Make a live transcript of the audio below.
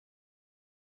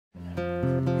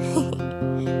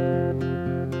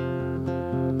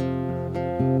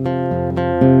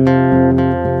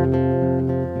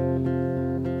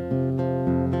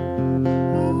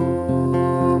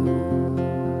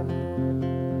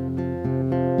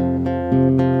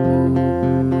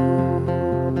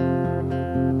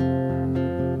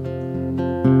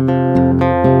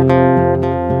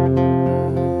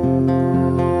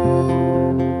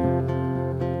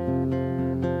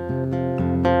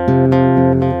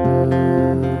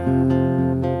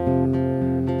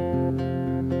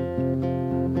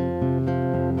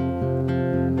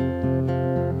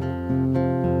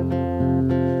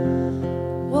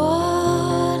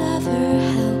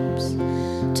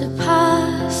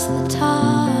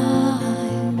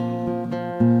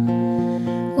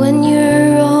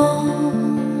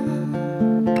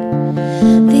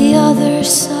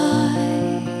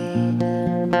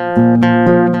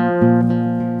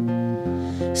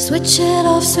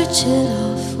Switch it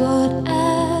off,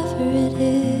 whatever it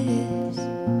is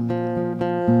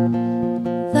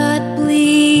that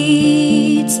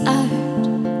bleeds out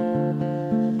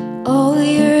all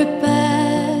your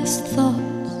best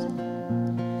thoughts.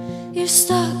 You're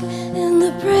stuck in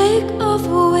the break of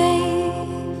a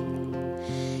wave.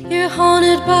 You're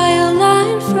haunted by a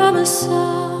line from a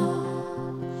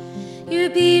song. You're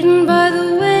beaten by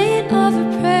the weight of a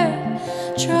prayer.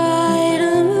 Try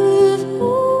to move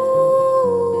on.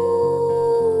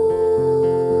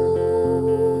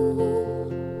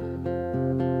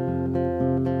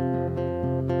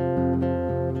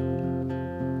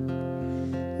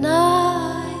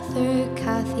 Neither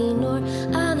Kathy nor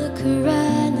Anna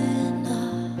Karenina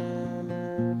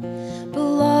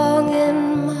belong in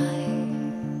my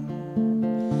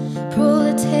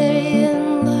proletarian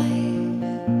life.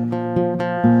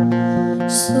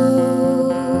 So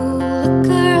look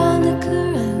around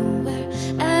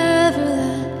wherever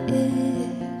that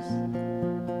is.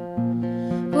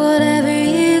 Whatever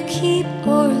you keep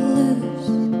or lose,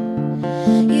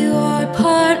 you are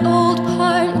part old,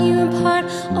 part new, and part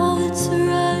all that's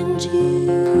around you.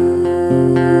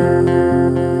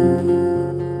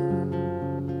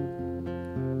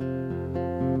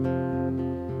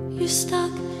 You're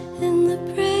stuck in the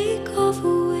break of a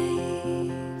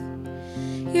wave.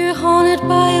 You're haunted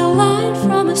by a line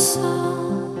from a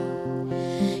song.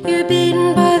 You're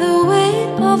beaten by the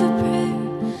weight of a prayer.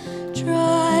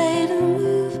 Try to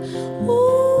move on.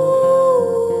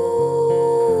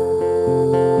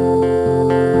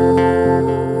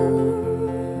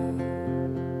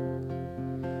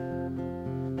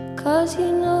 'Cause you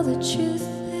know the truth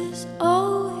is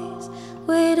always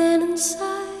waiting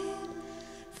inside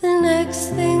the next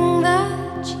thing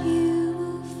that you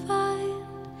will find,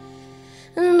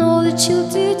 and know that you'll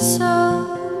do it so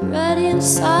right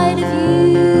inside of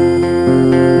you.